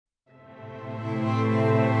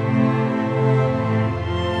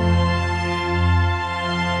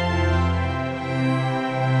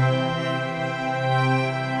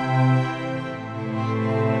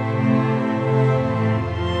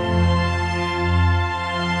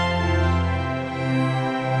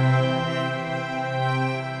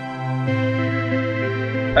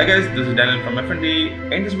Hi guys, this is Daniel from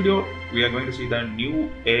FND. In this video, we are going to see the new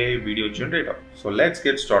AI video generator. So let's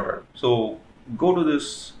get started. So go to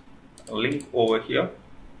this link over here.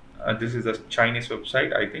 This is a Chinese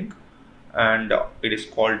website, I think, and it is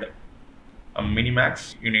called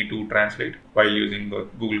Minimax. You need to translate while using the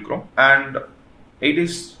Google Chrome, and it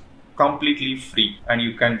is completely free, and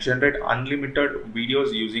you can generate unlimited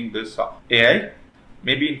videos using this AI.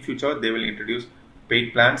 Maybe in future they will introduce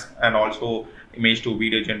paid plans and also image to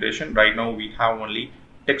video generation. Right now we have only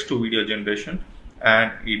text to video generation,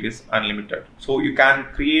 and it is unlimited. So you can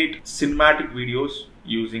create cinematic videos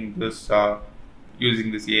using this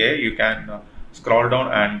AI. You can scroll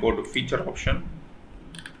down and go to feature option,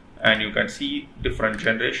 and you can see different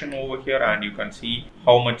generation over here, and you can see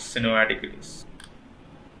how much cinematic it is.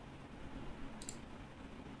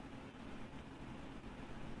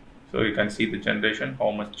 So you can see the generation,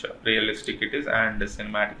 how much realistic it is and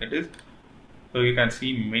cinematic it is. So you can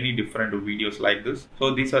see many different videos like this.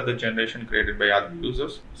 So these are the generation created by other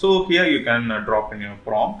users. So here you can drop in your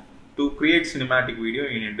prompt. To create cinematic video,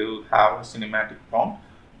 you need to have a cinematic prompt.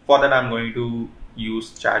 For that, I'm going to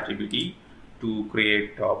use ChatGPT to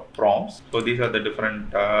create prompts. So these are the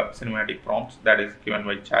different cinematic prompts that is given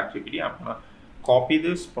by ChatGPT. I'm gonna copy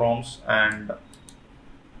this prompts and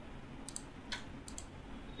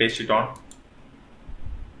paste it on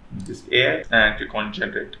this AI and click on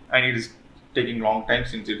generate. And it is taking long time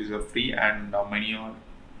since it is a free, and many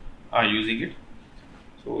are using it.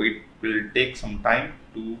 So it will take some time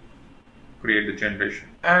to create the generation.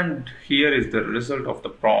 And here is the result of the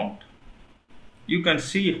prompt. You can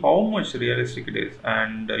see how much realistic it is,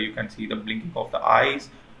 and you can see the blinking of the eyes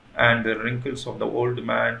and the wrinkles of the old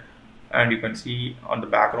man, and you can see on the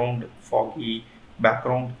background foggy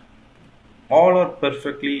background. All are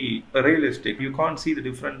perfectly realistic. You can't see the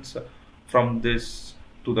difference from this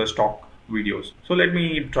to the stock videos. So let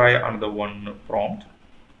me try another one prompt.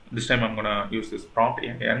 This time I'm gonna use this prompt. A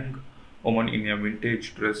young woman in a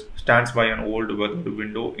vintage dress stands by an old weathered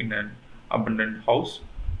window in an abandoned house.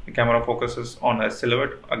 The camera focuses on her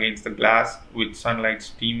silhouette against the glass, with sunlight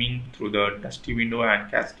streaming through the dusty window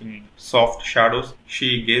and casting soft shadows.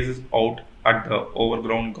 She gazes out at the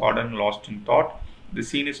overgrown garden, lost in thought. The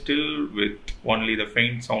scene is still, with only the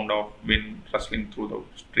faint sound of wind rustling through the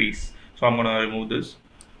trees. So I'm gonna remove this.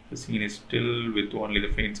 The scene is still with only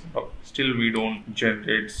the faint sound of. Still, we don't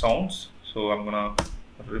generate sounds, so I'm gonna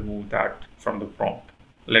remove that from the prompt.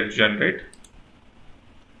 Let's generate.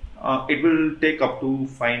 It will take up to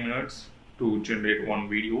 5 minutes to generate one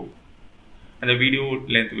video, and the video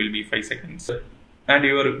length will be 5 seconds. And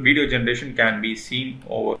your video generation can be seen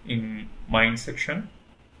over in mine section.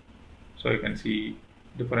 So you can see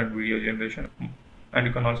different video generation, and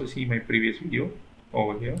you can also see my previous video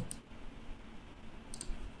over here.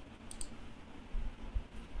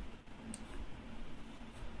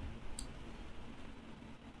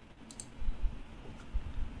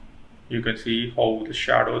 You can see how the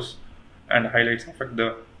shadows and highlights affect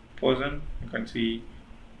the person. You can see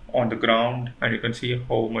on the ground, and you can see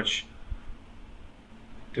how much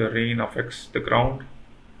the rain affects the ground.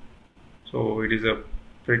 So it is a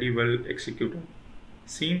pretty well executed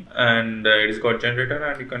scene, and it is got generated,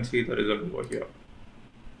 and you can see the result over here.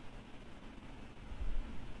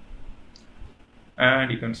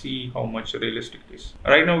 And you can see how much realistic it is.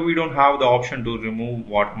 Right now we don't have the option to remove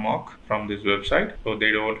watermark from this website, so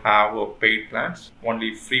they don't have paid plans.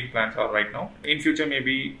 Only free plans are right now. In future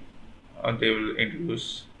maybe they will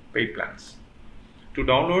introduce paid plans. To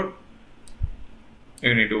download,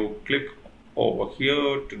 you need to click over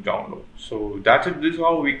here to download. So that's it. This is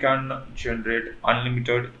how we can generate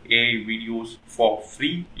unlimited AI videos for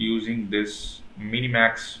free using this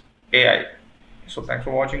Minimax AI. So thanks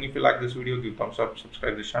for watching. If you like this video, give thumbs up,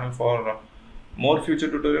 subscribe this channel for more future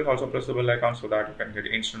tutorials. Also press the bell icon so that you can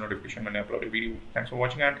get instant notification when I upload a video. Thanks for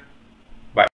watching, and